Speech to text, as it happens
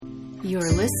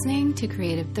You're listening to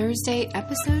Creative Thursday,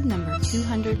 episode number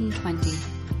 220.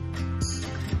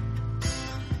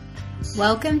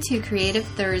 Welcome to Creative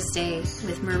Thursday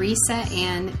with Marisa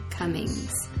Ann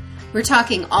Cummings. We're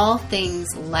talking all things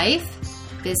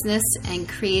life, business, and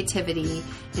creativity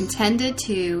intended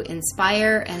to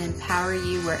inspire and empower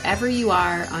you wherever you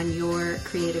are on your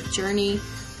creative journey,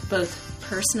 both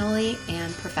personally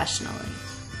and professionally.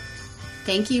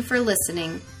 Thank you for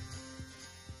listening.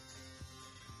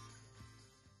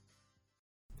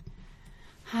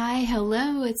 Hi,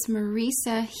 hello, it's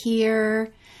Marisa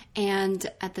here. And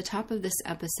at the top of this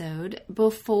episode,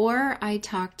 before I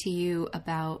talk to you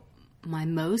about my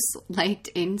most liked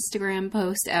Instagram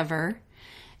post ever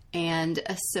and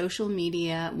a social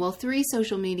media, three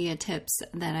social media tips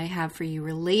that I have for you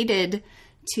related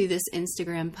to this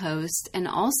Instagram post and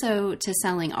also to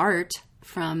selling art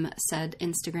from said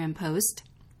Instagram post,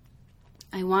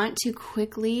 I want to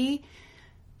quickly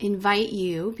invite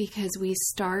you, because we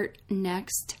start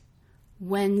next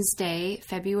Wednesday,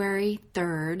 February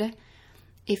 3rd.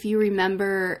 If you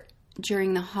remember,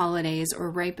 during the holidays or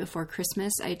right before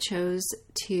Christmas, I chose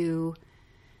to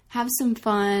have some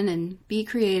fun and be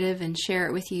creative and share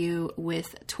it with you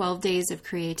with 12 days of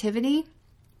creativity.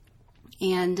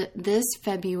 And this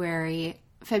February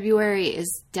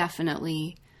is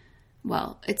definitely,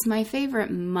 it's my favorite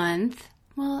month.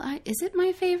 Is it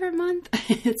my favorite month?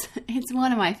 It's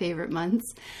one of my favorite months.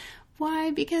 Why?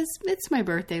 Because it's my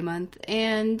birthday month.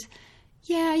 And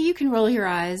yeah, you can roll your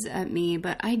eyes at me,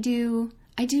 but I do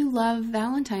love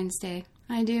Valentine's Day.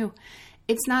 I do.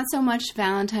 It's not so much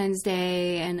Valentine's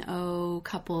Day and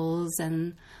couples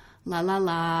and la la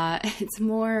la. It's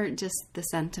more just the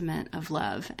sentiment of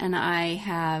love. And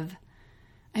I've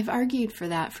argued for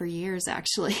that for years,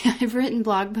 actually. I've written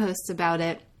blog posts about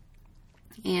it.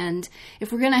 And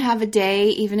if we're going to have a day,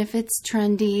 even if it's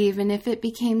trendy, even if it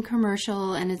became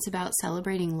commercial and it's about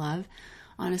celebrating love,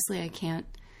 honestly, I can't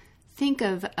think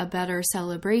of a better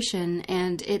celebration.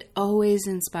 And it always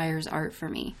inspires art for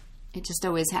me. It just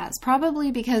always has.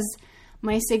 Probably because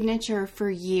my signature for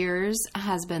years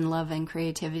has been love and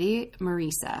creativity,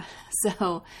 Marisa.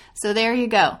 So there you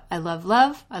go. I love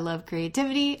love. I love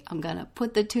creativity. I'm going to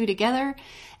put the two together.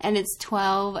 And it's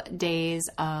 12 days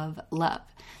of love.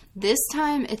 This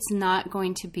time, it's not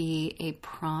going to be a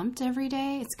prompt every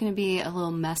day. It's going to be a little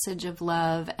message of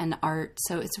love and art.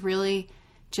 So it's really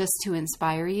just to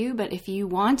inspire you. But if you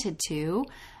wanted to,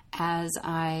 as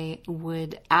I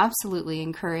would absolutely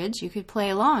encourage, you could play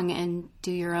along and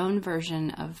do your own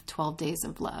version of 12 Days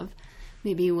of Love.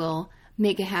 Maybe we'll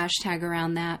make a hashtag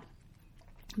around that.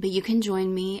 But you can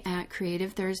join me at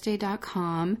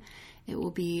creativethursday.com. It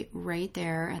will be right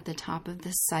there at the top of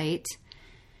the site.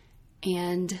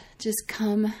 And just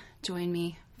come join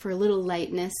me for a little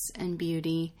lightness and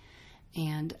beauty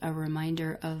and a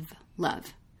reminder of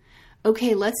love.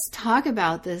 Okay, let's talk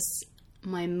about this,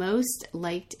 my most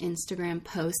liked Instagram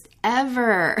post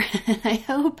ever. I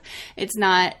hope it's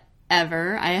not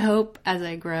ever. I hope as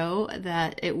I grow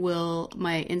that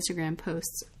my Instagram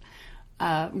posts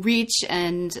reach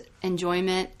and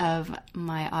enjoyment of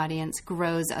my audience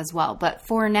grows as well. But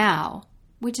for now,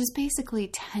 which is basically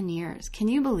 10 years. Can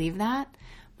you believe that?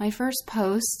 My first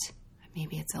post,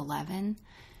 maybe it's 11.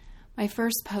 My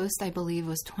first post, I believe,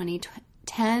 was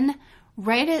 2010,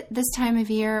 right at this time of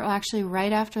year, actually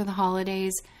right after the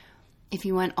holidays. If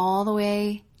you went all the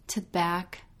way to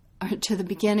the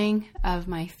beginning of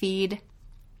my feed,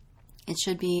 it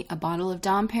should be a bottle of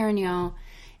Dom Perignon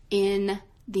in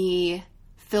the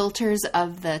filters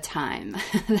of the time.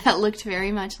 That looked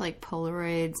very much like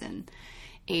Polaroids and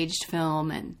aged film,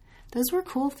 and those were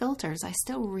cool filters. I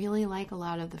still really like a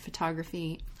lot of the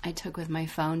photography I took with my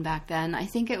phone back then. I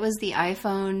think it was the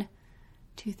iPhone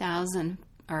 2000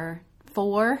 or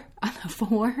 4. I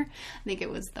think it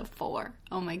was the 4.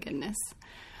 Oh my goodness.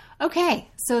 Okay,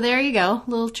 so there you go.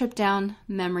 Little trip down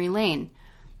memory lane.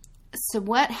 So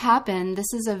what happened,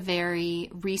 this is a very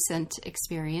recent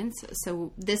experience.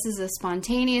 So this is a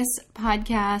spontaneous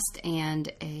podcast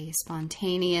and a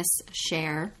spontaneous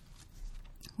share,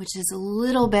 which is a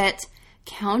little bit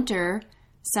counter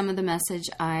some of the message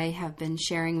I have been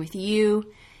sharing with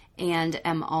you and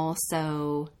am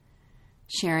also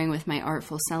sharing with my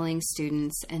Artful Selling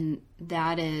students, and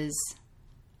that is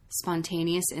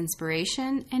spontaneous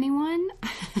inspiration. Anyone?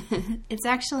 It's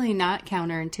actually not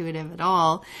counterintuitive at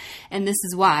all, and this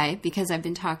is why, because I've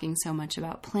been talking so much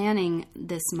about planning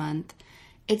this month.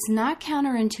 It's not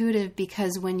counterintuitive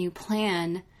because when you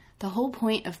plan, the whole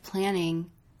point of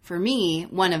planning, for me,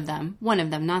 one of them,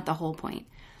 not the whole point,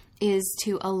 is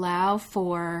to allow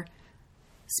for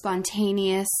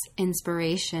spontaneous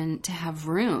inspiration to have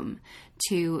room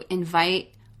to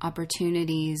invite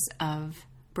opportunities of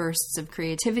bursts of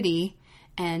creativity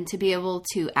and to be able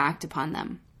to act upon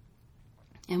them.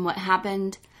 And what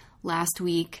happened last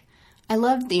week, I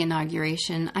loved the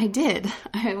inauguration. I did.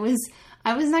 I was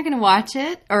not going to watch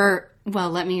it,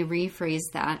 let me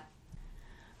rephrase that.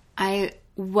 I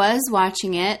was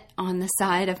watching it on the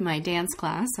side of my dance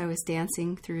class. I was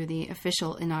dancing through the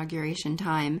official inauguration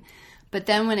time. But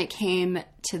then when it came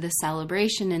to the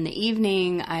celebration in the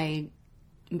evening, I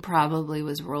probably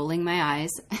was rolling my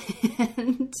eyes.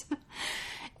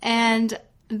 and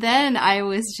then I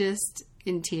was just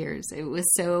in tears. It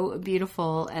was so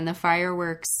beautiful. And the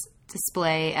fireworks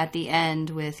display at the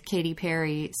end with Katy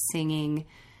Perry singing,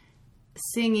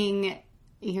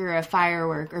 "You're a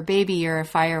firework," or "Baby, you're a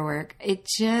firework." It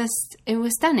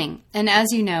was stunning. And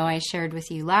as you know, I shared with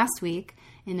you last week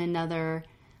in another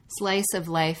Slice of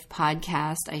Life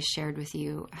podcast, I shared with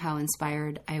you how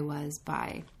inspired I was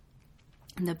by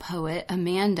the poet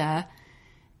Amanda,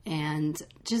 and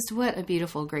just what a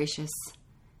beautiful, gracious,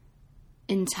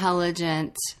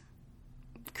 intelligent,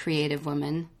 creative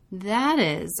woman that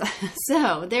is.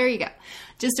 So there you go.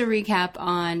 Just a recap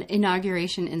on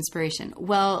inauguration inspiration.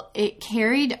 Well, it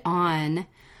carried on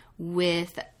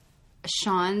with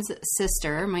Sean's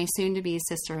sister, my soon-to-be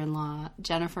sister-in-law,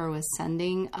 Jennifer, was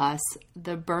sending us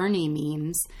the Bernie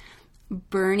memes,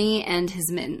 Bernie and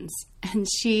his mittens. And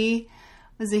she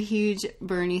was a huge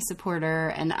Bernie supporter,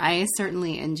 and I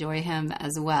certainly enjoy him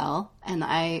as well. And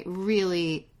I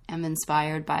really am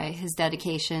inspired by his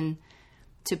dedication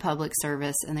to public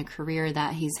service and the career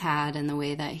that he's had and the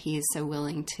way that he's so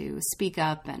willing to speak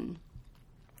up and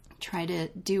try to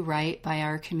do right by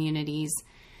our communities.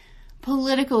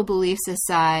 Political beliefs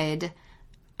aside,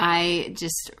 I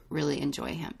just really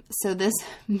enjoy him. So this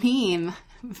meme,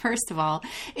 first of all,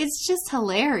 it's just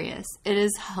hilarious. It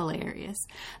is hilarious.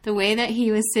 The way that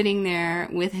he was sitting there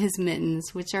with his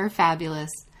mittens, which are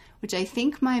fabulous, which I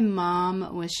think my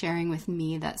mom was sharing with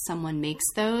me that someone makes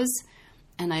those.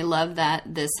 And I love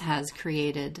that this has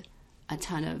created a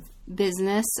ton of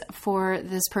business for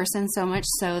this person, so much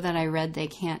so that I read they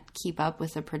can't keep up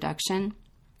with the production.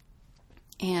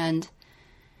 And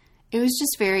it was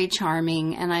just very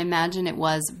charming, and I imagine it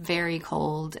was very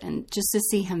cold, and just to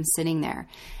see him sitting there.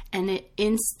 And it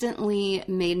instantly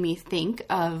made me think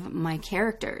of my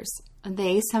characters.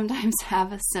 They sometimes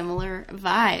have a similar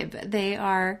vibe. They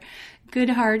are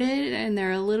good-hearted, and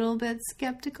they're a little bit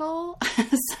skeptical,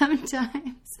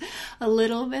 sometimes a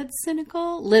little bit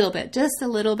cynical, just a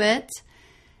little bit.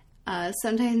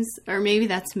 Sometimes, or maybe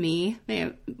that's me.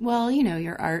 Well, you know,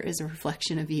 your art is a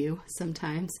reflection of you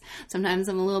sometimes. Sometimes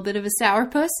I'm a little bit of a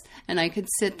sourpuss, and I could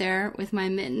sit there with my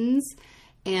mittens.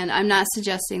 And I'm not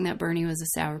suggesting that Bernie was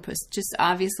a sourpuss. Just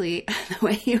obviously the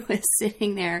way he was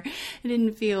sitting there, it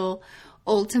didn't feel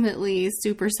ultimately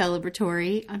super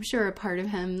celebratory. I'm sure a part of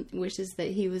him wishes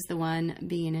that he was the one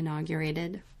being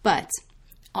inaugurated. But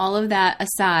all of that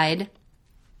aside,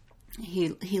 he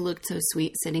looked so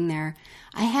sweet sitting there.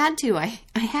 I had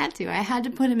to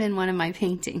put him in one of my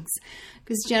paintings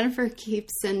because Jennifer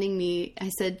keeps sending me, I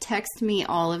said, text me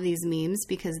all of these memes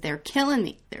because they're killing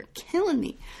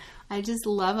me. I just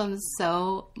love them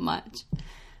so much.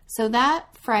 So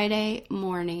that Friday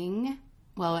morning,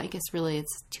 well, I guess really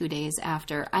it's 2 days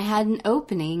after, I had an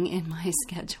opening in my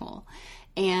schedule.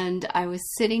 And I was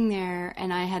sitting there,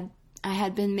 and I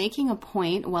had been making a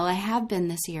point, well, I have been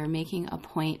this year making a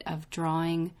point of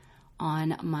drawing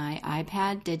on my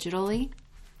iPad digitally.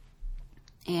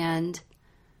 And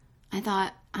I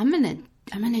thought, I'm going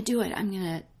to do it. I'm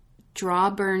going to draw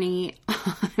Bernie.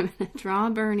 I'm going to draw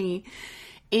Bernie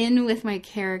in with my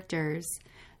characters.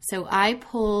 So I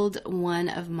pulled one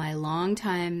of my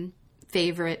longtime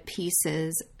favorite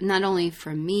pieces, not only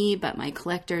from me, but my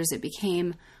collectors. It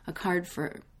became a card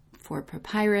for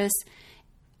Papyrus.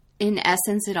 In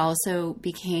essence, it also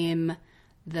became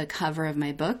the cover of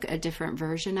my book, a different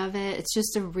version of it. It's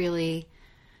just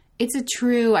it's a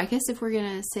true, I guess if we're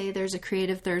going to say there's a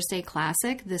Creative Thursday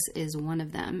classic, this is one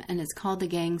of them. And it's called The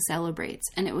Gang Celebrates.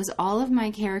 And it was all of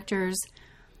my characters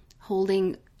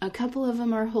holding, a couple of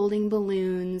them are holding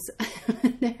balloons.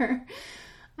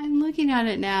 I'm looking at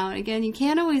it now. And again, you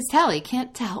can't always tell. You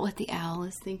can't tell what the owl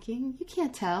is thinking. You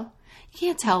can't tell. You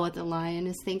can't tell what the lion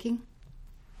is thinking.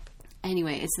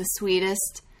 Anyway, it's the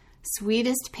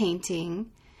sweetest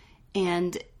painting,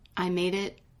 and I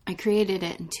created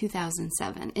it in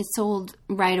 2007. It sold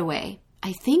right away.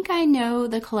 I think I know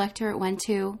the collector it went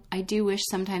to. I do wish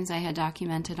sometimes I had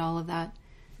documented all of that,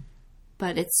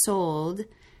 but it sold.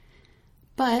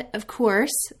 But, of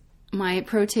course, my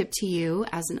pro tip to you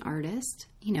as an artist,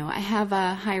 I have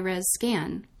a high-res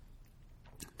scan.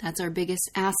 That's our biggest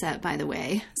asset, by the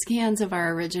way, scans of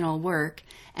our original work.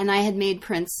 And I had made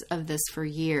prints of this for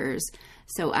years.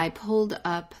 So I pulled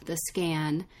up the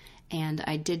scan and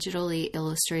I digitally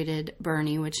illustrated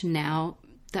Bernie, which now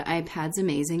the iPad's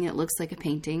amazing. It looks like a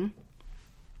painting.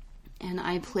 And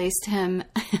I placed him,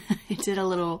 I did a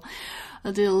little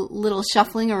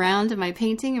shuffling around in my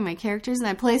painting and my characters, and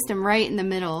I placed him right in the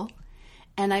middle.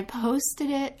 And I posted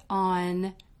it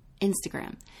on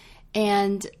Instagram.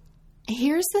 And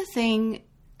here's the thing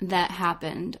that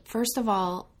happened. First of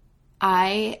all,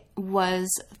 I was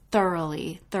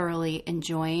thoroughly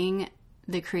enjoying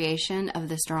the creation of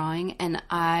this drawing. And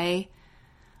I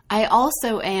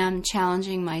also am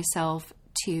challenging myself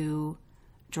to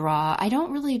draw. I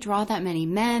don't really draw that many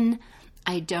men.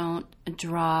 I don't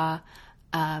draw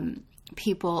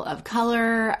people of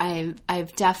color.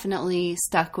 I've definitely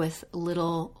stuck with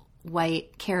little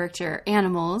white character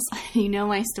animals. You know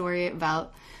my story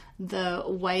about the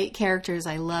white characters.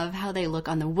 I love how they look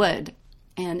on the wood.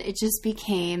 And it just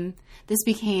became,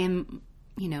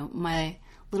 my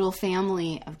little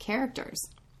family of characters.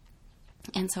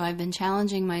 And so I've been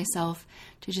challenging myself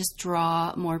to just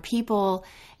draw more people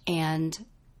and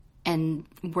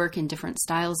work in different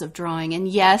styles of drawing. And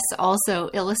yes,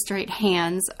 also illustrate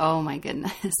hands. Oh my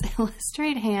goodness.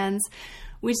 Illustrate hands,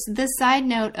 which the side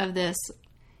note of this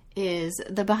is,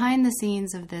 the behind the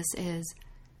scenes of this is,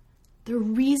 the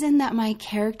reason that my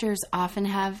characters often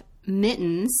have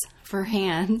mittens for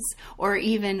hands, or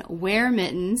even wear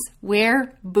mittens,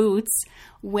 wear boots,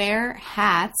 wear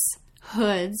hats,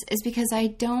 hoods, is because I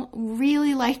don't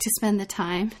really like to spend the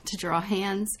time to draw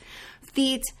hands,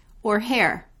 feet, or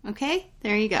hair. Okay,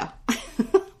 there you go.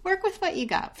 Work with what you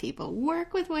got, people.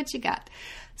 Work with what you got.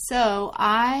 So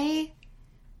I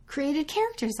created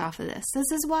characters off of this.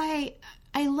 This is why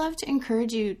I love to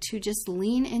encourage you to just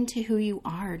lean into who you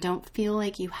are. Don't feel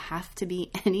like you have to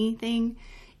be anything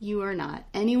you are not.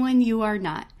 Anyone you are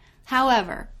not.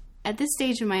 However, at this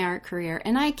stage of my art career,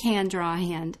 and I can draw a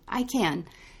hand. I can.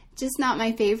 Just not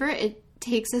my favorite. It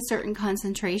takes a certain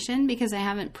concentration because I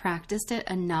haven't practiced it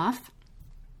enough.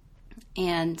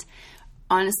 And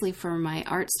honestly, for my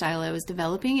art style I was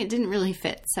developing, it didn't really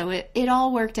fit. So it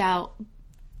all worked out.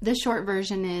 The short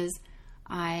version is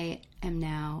I am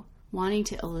now wanting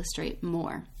to illustrate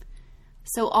more.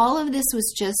 So all of this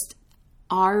was just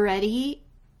already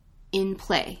in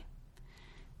play.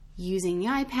 Using the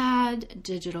iPad,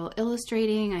 digital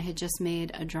illustrating. I had just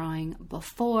made a drawing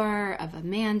before of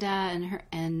Amanda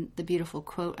and the beautiful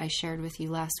quote I shared with you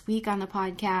last week on the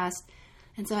podcast.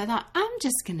 And so I thought, I'm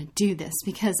just going to do this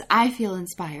because I feel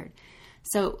inspired.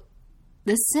 So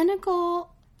the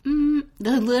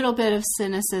little bit of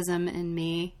cynicism in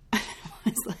me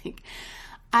was like,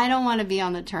 I don't want to be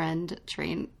on the trend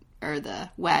train or the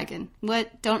wagon.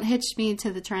 What? Don't hitch me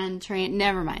to the trend train.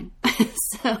 Never mind.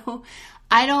 So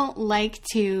I don't like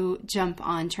to jump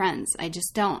on trends. I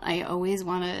just don't. I always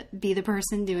want to be the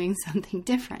person doing something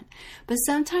different. But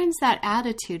sometimes that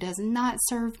attitude has not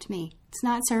served me. It's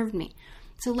not served me.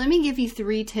 So let me give you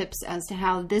 3 tips as to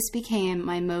how this became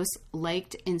my most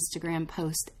liked Instagram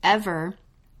post ever.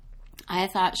 I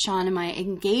thought Sean and my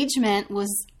engagement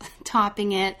was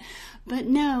topping it, but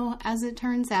no, as it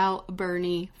turns out,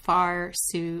 Bernie far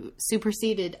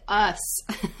superseded us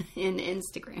in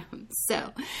Instagram.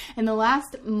 So in the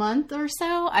last month or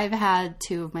so, I've had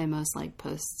 2 of my most liked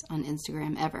posts on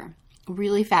Instagram ever.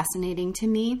 Really fascinating to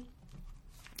me.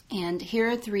 And here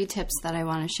are 3 tips that I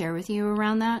want to share with you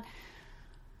around that.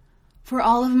 For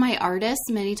all of my artists,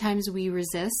 many times we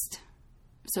resist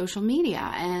social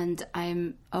media, and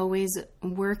I'm always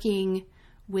working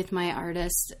with my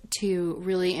artists to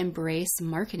really embrace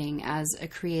marketing as a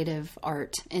creative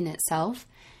art in itself.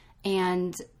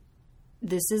 And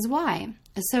this is why.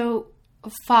 So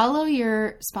follow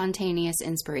your spontaneous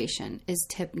inspiration is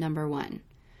tip number 1.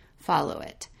 Follow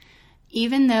it.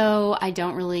 Even though I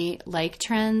don't really like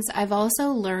trends, I've also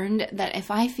learned that if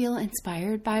I feel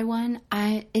inspired by one,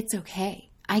 it's okay.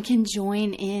 I can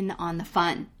join in on the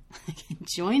fun. I can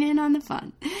join in on the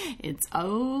fun. It's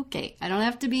okay. I don't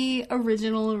have to be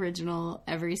original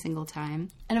every single time.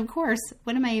 And of course,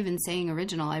 what am I even saying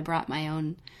original? I brought my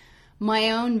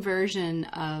own version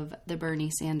of the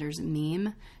Bernie Sanders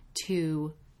meme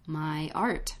to my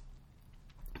art.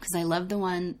 Because I love the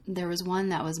one, there was one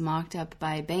that was mocked up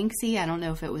by Banksy. I don't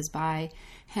know if it was by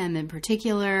him in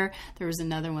particular. There was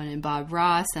another one in Bob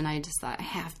Ross, and I just thought, I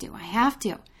have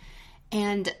to.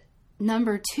 And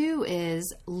number 2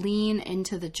 is lean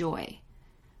into the joy.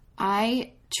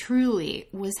 I truly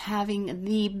was having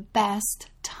the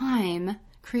best time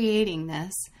creating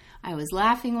this. I was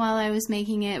laughing while I was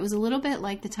making it. It was a little bit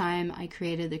like the time I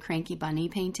created the Cranky Bunny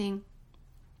painting.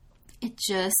 It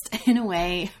just, in a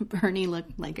way, Bernie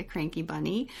looked like a cranky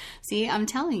bunny. See, I'm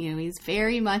telling you, he's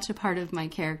very much a part of my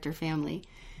character family.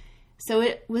 So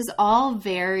it was all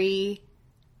very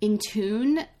in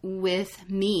tune with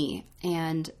me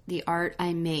and the art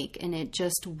I make, and it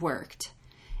just worked.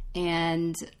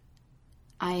 And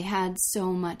I had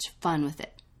so much fun with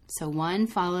it. So one,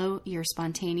 follow your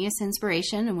spontaneous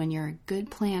inspiration, and when you're a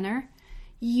good planner,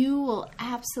 you will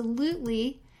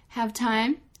absolutely have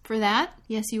time for that.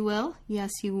 Yes, you will. Yes,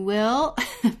 you will.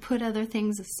 Put other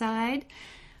things aside.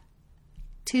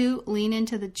 2, lean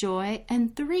into the joy.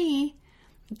 And 3,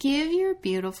 give your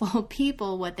beautiful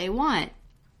people what they want.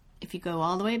 If you go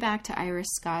all the way back to Iris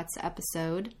Scott's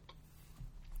episode,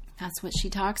 that's what she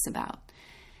talks about.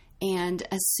 And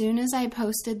as soon as I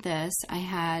posted this, I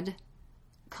had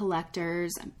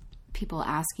collectors, people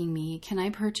asking me, can I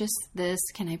purchase this?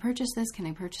 Can I purchase this? Can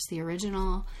I purchase the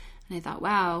original? And I thought,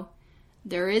 wow,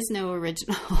 there is no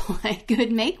original. I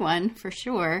could make one for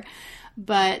sure,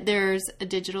 but there's a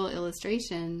digital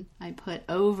illustration I put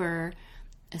over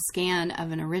a scan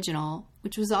of an original,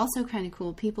 which was also kind of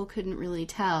cool. People couldn't really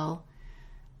tell.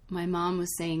 My mom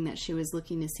was saying that she was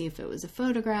looking to see if it was a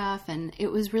photograph, and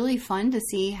it was really fun to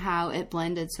see how it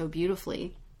blended so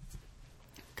beautifully.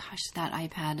 Gosh, that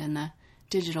iPad and the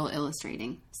digital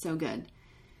illustrating, so good.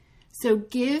 So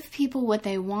give people what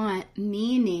they want,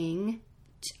 meaning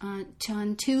on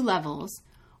 2 levels.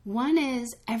 One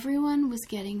is everyone was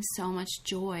getting so much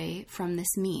joy from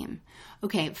this meme.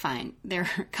 Okay, fine. There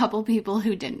are a couple people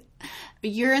who didn't.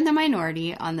 You're in the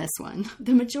minority on this one.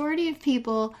 The majority of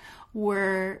people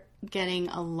were getting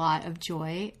a lot of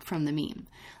joy from the meme.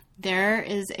 There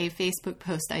is a Facebook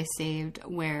post I saved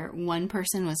where one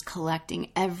person was collecting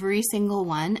every single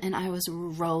one, and I was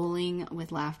rolling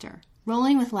with laughter.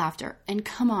 And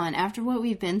come on, after what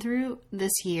we've been through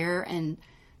this year and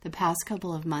the past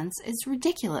couple of months, it's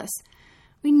ridiculous.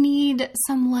 We need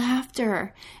some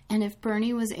laughter. And if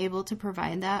Bernie was able to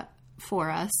provide that for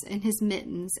us in his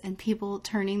mittens and people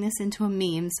turning this into a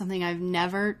meme, something I've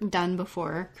never done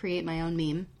before, create my own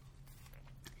meme,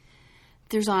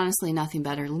 there's honestly nothing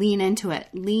better. Lean into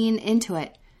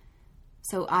it.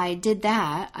 So I did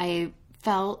that. I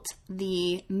felt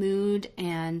the mood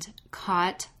and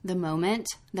caught the moment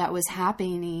that was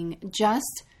happening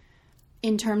just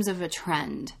in terms of a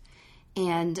trend.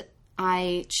 And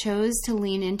I chose to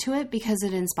lean into it because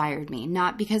it inspired me,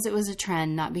 not because it was a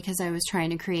trend, not because I was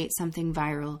trying to create something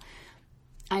viral.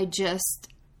 I just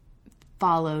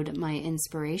followed my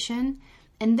inspiration.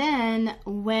 And then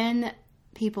when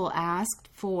people asked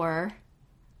for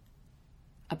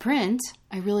a print,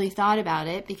 I really thought about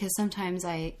it because sometimes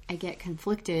I get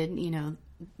conflicted. You know,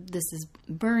 this is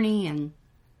Bernie and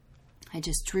I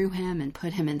just drew him and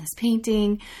put him in this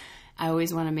painting. I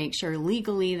always want to make sure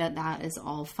legally that is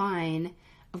all fine.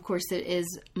 Of course, it is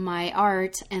my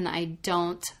art, and I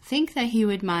don't think that he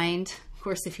would mind. Of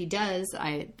course, if he does,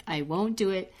 I won't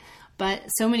do it. But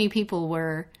so many people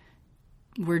were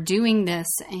doing this,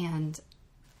 and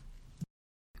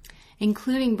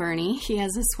including Bernie. He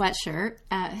has a sweatshirt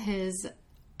at his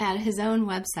own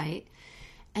website.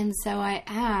 And so I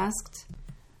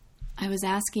was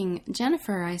asking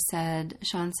Jennifer, I said,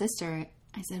 Sean's sister,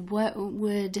 I said,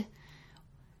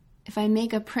 if I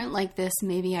make a print like this,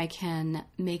 maybe I can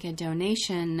make a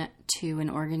donation to an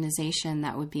organization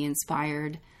that would be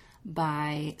inspired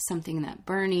by something that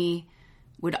Bernie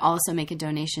would also make a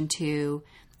donation to.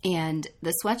 And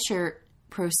the sweatshirt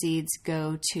proceeds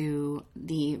go to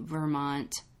the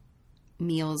Vermont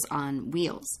Meals on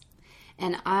Wheels.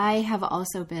 And I have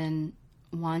also been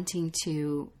wanting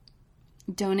to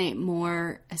donate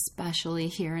more, especially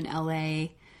here in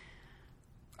LA,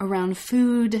 around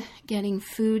food, getting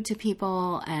food to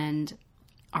people, and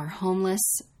our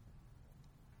homeless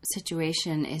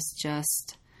situation is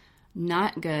just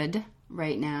not good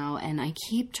right now. And I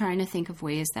keep trying to think of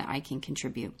ways that I can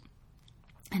contribute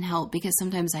and help, because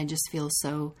sometimes I just feel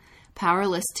so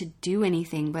powerless to do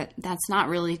anything, but that's not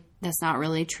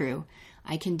really true.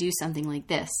 I can do something like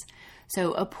this.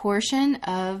 So a portion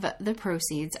of the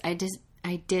proceeds, I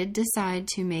did decide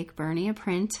to make Bernie a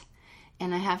print,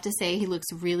 and I have to say he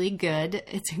looks really good.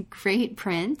 It's a great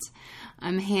print.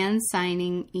 I'm hand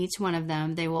signing each one of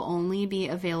them. They will only be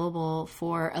available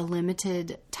for a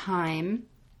limited time,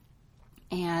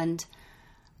 and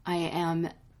I am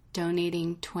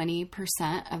donating 20%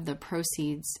 of the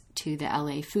proceeds to the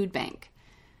LA Food Bank.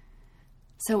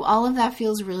 So all of that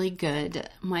feels really good.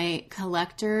 My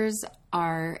collectors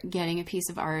are getting a piece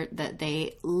of art that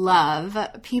they love.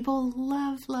 People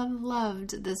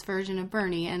loved this version of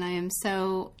Bernie, and I am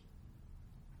so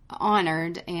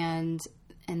honored and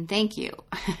thank you.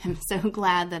 I'm so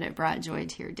glad that it brought joy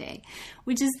to your day,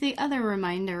 which is the other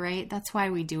reminder, right? That's why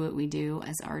we do what we do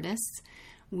as artists.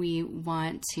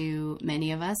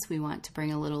 Many of us, we want to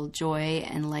bring a little joy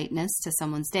and lightness to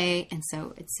someone's day. And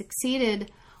so it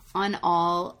succeeded on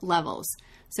all levels.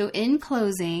 So in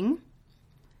closing,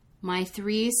 my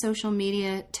 3 social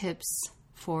media tips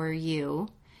for you.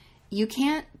 You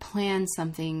can't plan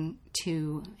something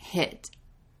to hit.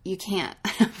 You can't.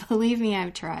 Believe me,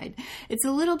 I've tried. It's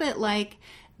a little bit like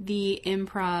the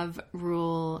improv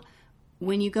rule.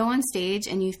 When you go on stage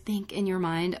and you think in your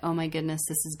mind, oh my goodness,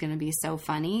 this is going to be so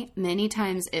funny, many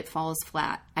times it falls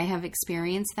flat. I have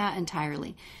experienced that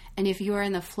entirely. And if you are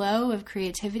in the flow of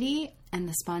creativity and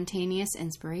the spontaneous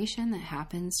inspiration that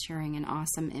happens during an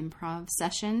awesome improv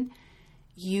session,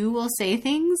 you will say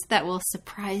things that will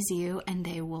surprise you and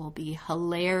they will be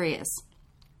hilarious.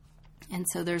 And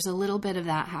so there's a little bit of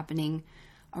that happening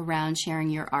around sharing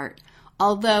your art.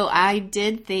 Although I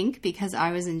did think, because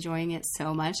I was enjoying it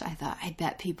so much, I thought, I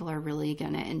bet people are really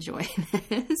going to enjoy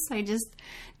this. I just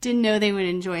didn't know they would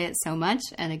enjoy it so much.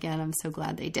 And again, I'm so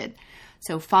glad they did.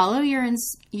 So follow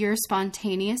your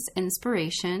spontaneous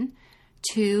inspiration.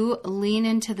 2, lean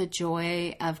into the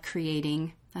joy of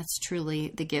creating. That's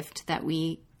truly the gift that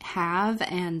we have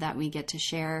and that we get to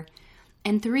share.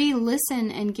 And 3, listen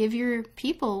and give your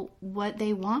people what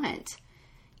they want.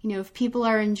 If people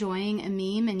are enjoying a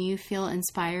meme and you feel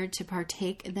inspired to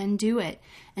partake, then do it.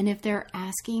 And if they're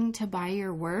asking to buy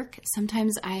your work,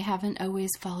 sometimes I haven't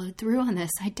always followed through on this.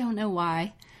 I don't know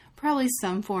why. Probably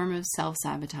some form of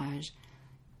self-sabotage.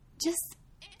 Just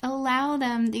allow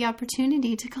them the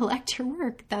opportunity to collect your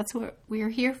work. That's what we're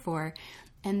here for.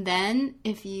 And then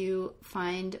if you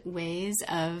find ways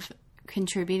of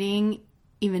contributing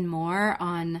even more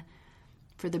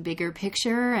for the bigger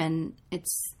picture, and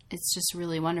it's just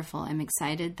really wonderful. I'm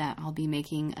excited that I'll be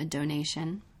making a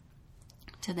donation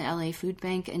to the LA Food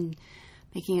Bank and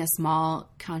making a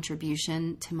small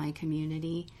contribution to my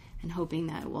community and hoping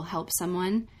that it will help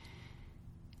someone.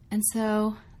 And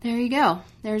so there you go.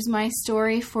 There's my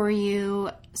story for you.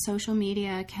 Social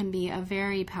media can be a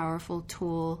very powerful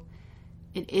tool.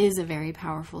 It is a very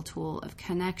powerful tool of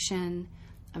connection,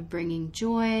 of bringing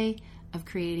joy, of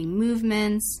creating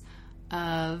movements,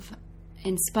 of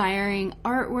inspiring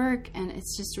artwork, and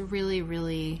it's just really,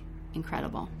 really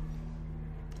incredible.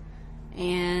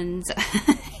 And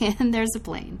and there's a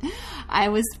plane. I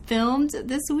was filmed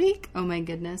this week. Oh my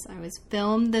goodness, I was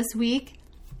filmed this week,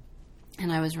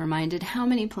 and I was reminded how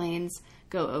many planes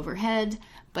go overhead.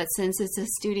 But since it's a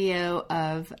studio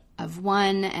of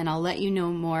one, and I'll let you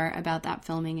know more about that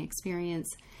filming experience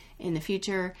in the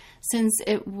future, since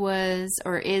it was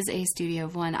or is a studio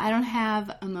of one, I don't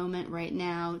have a moment right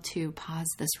now to pause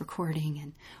this recording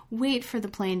and wait for the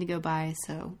plane to go by.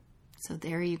 So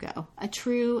there you go. A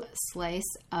true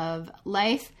slice of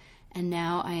life. And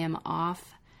now I am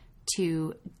off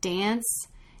to dance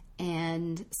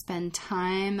and spend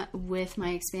time with my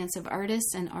expansive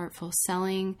artists and Artful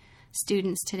Selling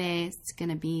students today. It's going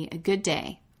to be a good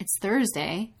day. It's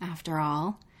Thursday, after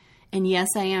all. And yes,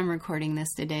 I am recording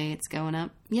this today. It's going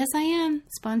up. Yes, I am.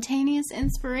 Spontaneous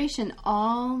inspiration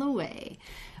all the way.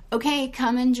 Okay,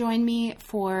 come and join me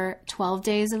for 12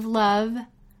 Days of Love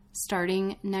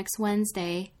starting next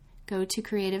Wednesday. Go to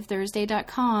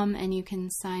creativethursday.com and you can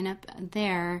sign up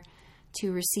there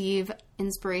to receive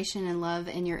inspiration and love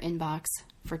in your inbox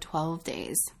for 12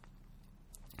 days.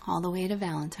 All the way to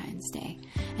Valentine's Day.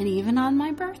 And even on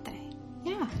my birthday.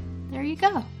 Yeah, there you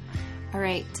go. All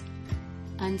right.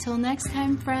 Until next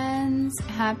time, friends,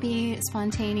 happy,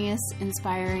 spontaneous,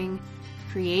 inspiring,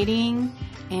 creating,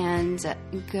 and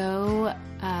go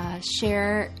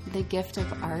share the gift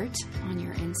of art on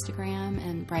your Instagram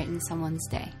and brighten someone's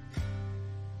day.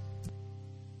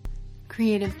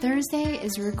 Creative Thursday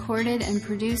is recorded and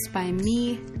produced by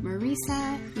me,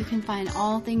 Marisa. You can find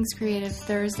all things Creative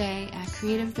Thursday at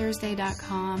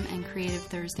creativethursday.com and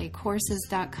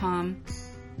creativethursdaycourses.com.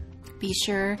 Be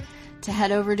sure to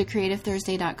head over to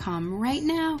creativethursday.com right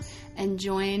now and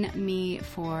join me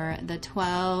for the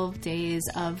 12 Days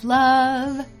of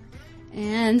Love.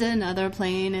 And another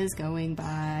plane is going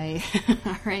by.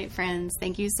 All right, friends,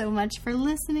 thank you so much for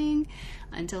listening.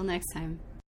 Until next time.